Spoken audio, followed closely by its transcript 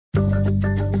In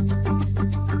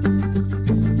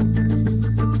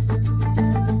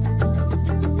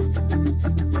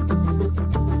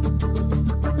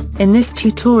this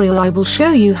tutorial I will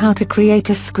show you how to create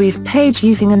a squeeze page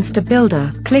using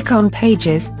InstaBuilder. Click on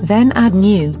Pages, then Add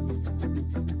New.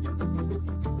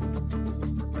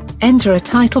 Enter a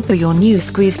title for your new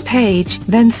squeeze page,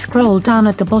 then scroll down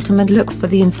at the bottom and look for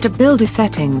the InstaBuilder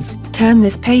settings. Turn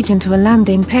this page into a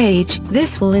landing page.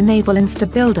 This will enable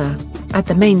InstaBuilder. At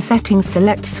the main settings,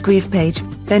 select Squeeze Page,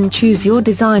 then choose your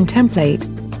design template.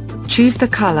 Choose the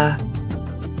color.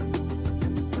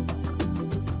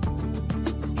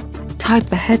 Type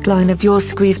the headline of your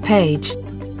squeeze page.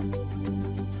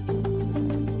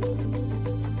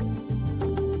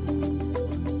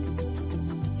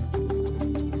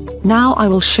 Now I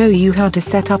will show you how to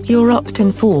set up your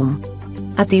opt-in form.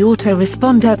 At the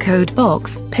autoresponder code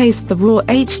box, paste the raw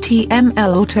HTML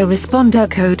autoresponder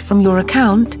code from your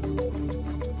account.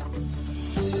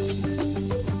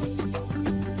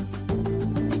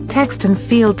 Text and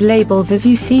field labels as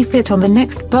you see fit on the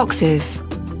next boxes.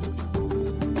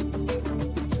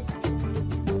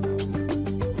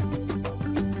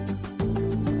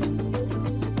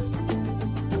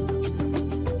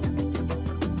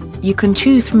 You can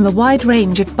choose from the wide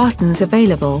range of buttons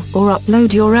available, or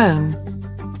upload your own.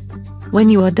 When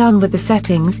you are done with the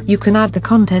settings, you can add the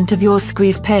content of your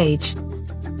squeeze page.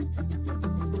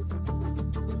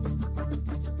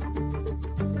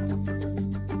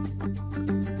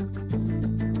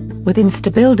 With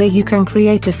InstaBuilder you can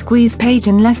create a squeeze page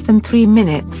in less than 3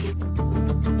 minutes.